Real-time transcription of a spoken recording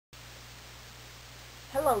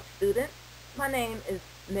Hello students, my name is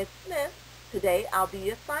Miss Smith. Today I'll be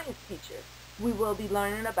your science teacher. We will be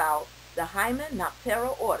learning about the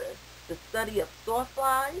Hymenoptera order, the study of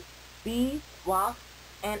sawflies, bees, wasps,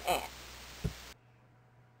 and ants.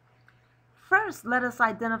 First, let us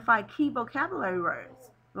identify key vocabulary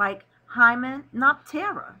words like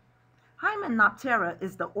Hymenoptera. Hymenoptera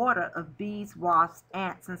is the order of bees, wasps,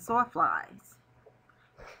 ants, and sawflies.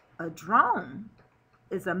 A drone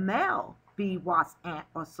is a male bee, wasp, ant,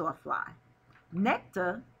 or sawfly.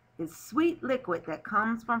 Nectar is sweet liquid that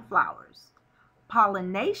comes from flowers.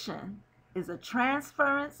 Pollination is a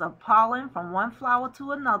transference of pollen from one flower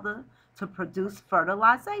to another to produce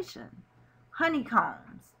fertilization.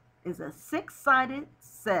 Honeycombs is a six-sided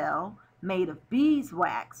cell made of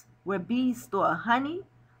beeswax where bees store honey,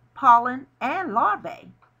 pollen, and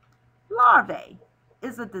larvae. Larvae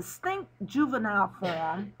is a distinct juvenile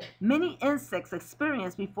form many insects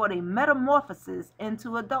experience before they metamorphose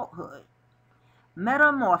into adulthood.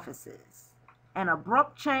 Metamorphosis, an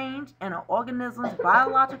abrupt change in an organism's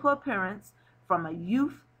biological appearance from a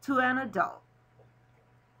youth to an adult.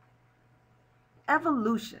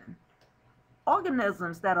 Evolution.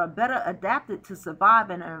 Organisms that are better adapted to survive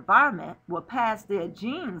in an environment will pass their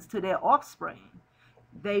genes to their offspring.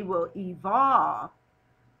 They will evolve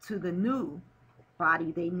to the new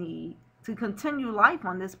body they need to continue life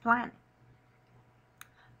on this planet.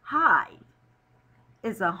 Hive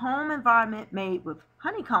is a home environment made with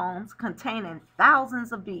honeycombs containing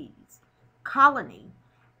thousands of bees. Colony,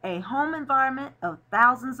 a home environment of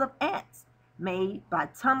thousands of ants made by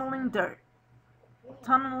tunneling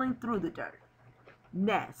through the dirt.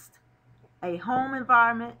 Nest, a home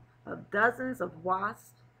environment of dozens of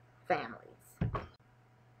wasp families.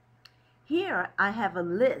 Here I have a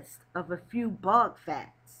list of a few bug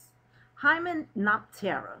facts.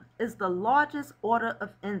 Hymenoptera is the largest order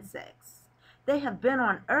of insects. They have been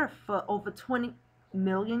on Earth for over 20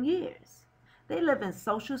 million years. They live in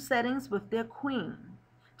social settings with their queen,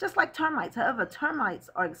 just like termites. However, termites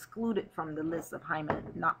are excluded from the list of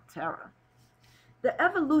Hymenoptera. The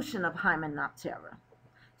evolution of Hymenoptera.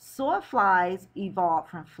 Sawflies evolved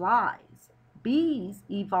from flies. Bees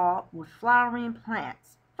evolved with flowering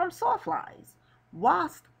plants from sawflies.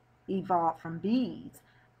 Wasps evolved from bees,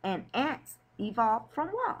 and ants evolved from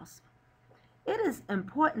wasps. It is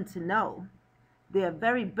important to know their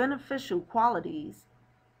very beneficial qualities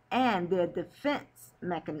and their defense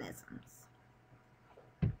mechanisms.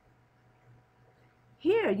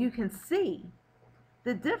 Here you can see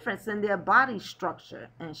the difference in their body structure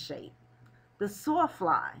and shape. The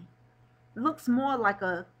sawfly looks more like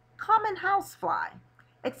a common housefly,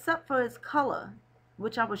 except for its color,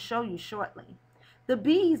 which I will show you shortly. The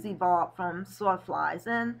bees evolved from sawflies,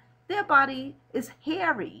 and their body is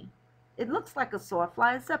hairy. It looks like a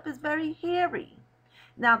sawfly, except it's very hairy.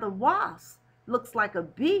 Now the wasp looks like a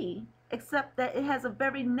bee, except that it has a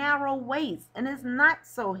very narrow waist and is not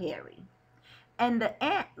so hairy. And the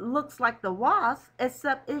ant looks like the wasp,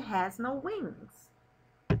 except it has no wings.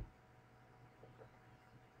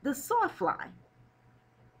 The sawfly.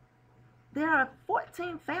 There are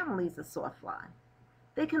 14 families of sawfly.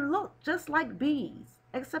 They can look just like bees,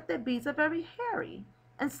 except that bees are very hairy,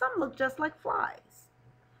 and some look just like flies.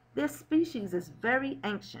 Their species is very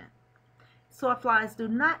ancient. Sawflies do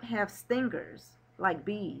not have stingers like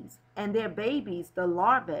bees, and their babies, the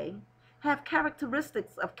larvae, have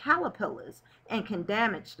characteristics of caterpillars and can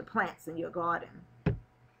damage the plants in your garden.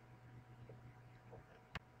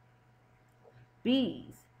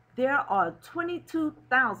 Bees. There are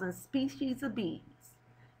 22,000 species of bees.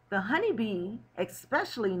 The honeybee,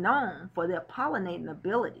 especially known for their pollinating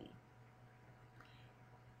ability.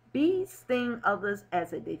 Bees sting others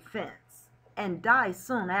as a defense and die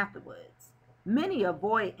soon afterwards. Many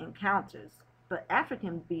avoid encounters, but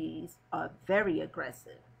African bees are very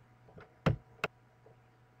aggressive.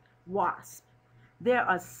 Wasp. There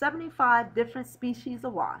are 75 different species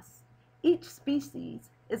of wasps. Each species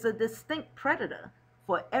is a distinct predator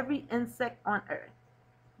for every insect on Earth.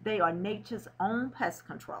 They are nature's own pest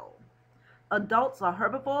control. Adults are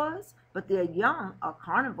herbivores, but their young are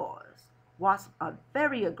carnivores. Wasps are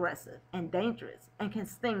very aggressive and dangerous and can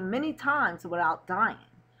sting many times without dying.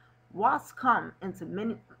 Wasps come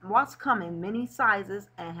in many sizes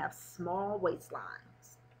and have small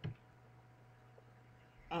waistlines.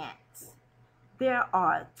 Ants. There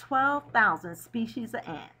are 12,000 species of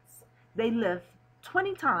ants. They lift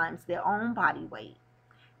 20 times their own body weight.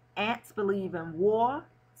 Ants believe in war,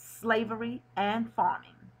 slavery, and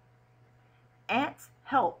farming. Ants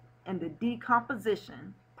help in the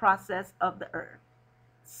decomposition process of the earth.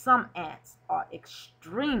 Some ants are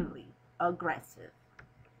extremely aggressive.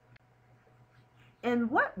 In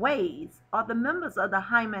what ways are the members of the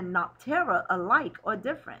Hymenoptera alike or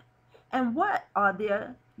different? And what are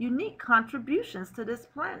their unique contributions to this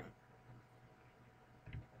planet?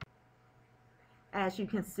 As you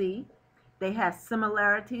can see, they have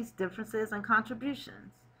similarities, differences, and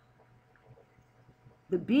contributions.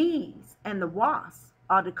 The bees and the wasps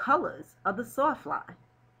are the colors of the sawfly,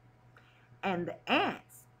 and the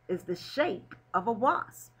ants is the shape of a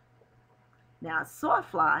wasp. Now, a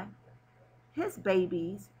sawfly, his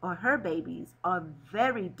babies or her babies are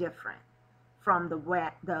very different from the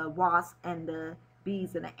wasp and the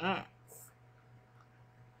bees and the ants.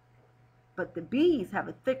 But the bees have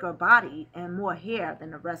a thicker body and more hair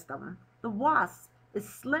than the rest of them. The wasp is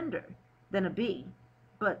slender than a bee,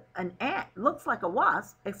 but an ant looks like a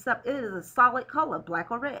wasp except it is a solid color,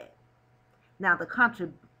 black or red. Now, the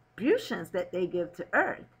contributions that they give to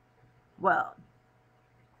Earth, well,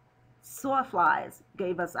 sawflies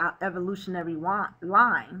gave us our evolutionary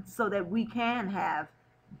line so that we can have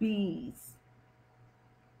bees.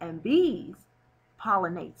 And bees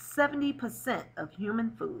pollinate 70% of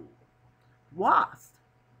human food. Wasps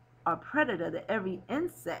are predator to every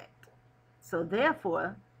insect, so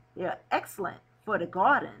therefore they are excellent for the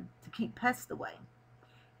garden to keep pests away.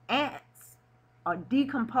 Ants are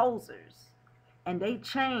decomposers, and they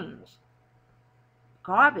change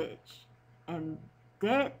garbage and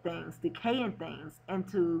dead things, decaying things,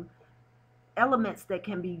 into elements that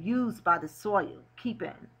can be used by the soil,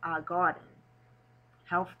 keeping our garden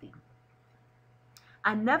healthy.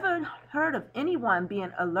 I never heard of anyone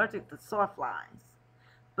being allergic to sawflies,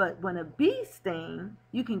 but when a bee stings,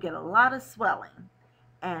 you can get a lot of swelling.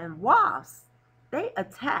 And wasps, they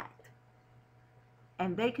attack,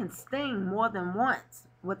 and they can sting more than once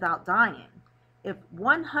without dying. If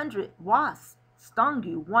 100 wasps stung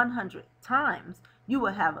you 100 times, you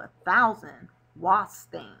will have 1,000 wasp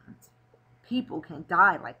stings. People can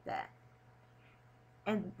die like that.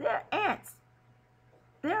 And they're ants.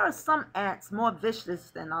 There are some ants more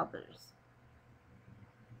vicious than others,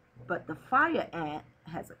 but the fire ant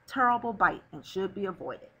has a terrible bite and should be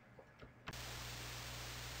avoided.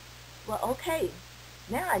 Well, okay.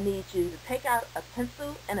 Now I need you to take out a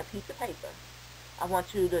pencil and a piece of paper. I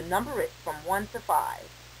want you to number it from 1 to 5.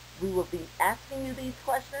 We will be asking you these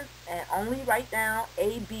questions and only write down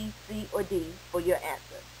A, B, C, or D for your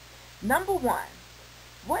answer. Number 1.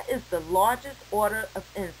 What is the largest order of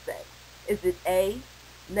insects? Is it A,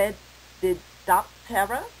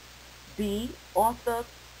 Lepidoptera, B,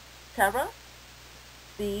 Orthoptera,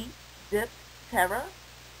 C, Diptera,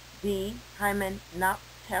 D,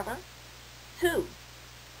 Hymenoptera? 2.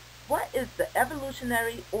 What is the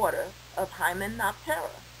evolutionary order of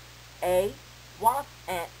Hymenoptera? A, wasp,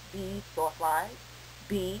 ant, bee, sawflies.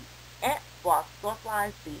 B, ant, wasp,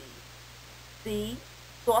 sawflies, bees. C,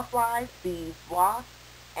 sawflies, bees, wasps,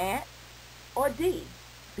 ant. Or D,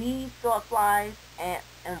 bees, sawflies, ants,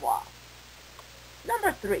 and wasps.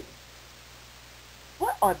 Number 3.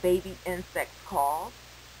 What are baby insects called?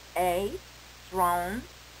 A, drones.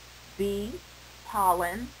 B,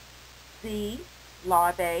 pollen. C,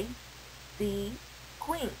 larvae. D,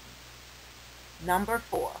 queens. Number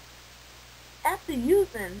 4. After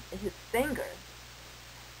using his finger,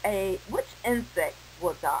 which insect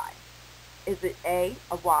will die? Is it A,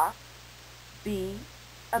 a wasp, B,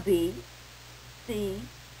 a bee, C,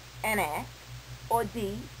 an ant, or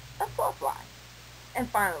D, a sawfly? And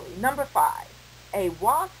finally, number 5. A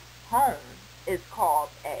wasp home is called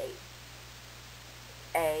A,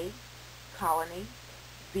 colony,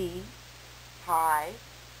 B, hive,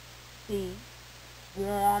 C,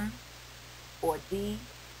 swarm, or D,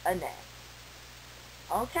 a nest.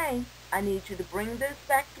 Okay, I need you to bring this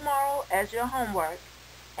back tomorrow as your homework,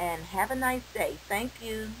 and have a nice day. Thank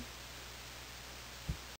you.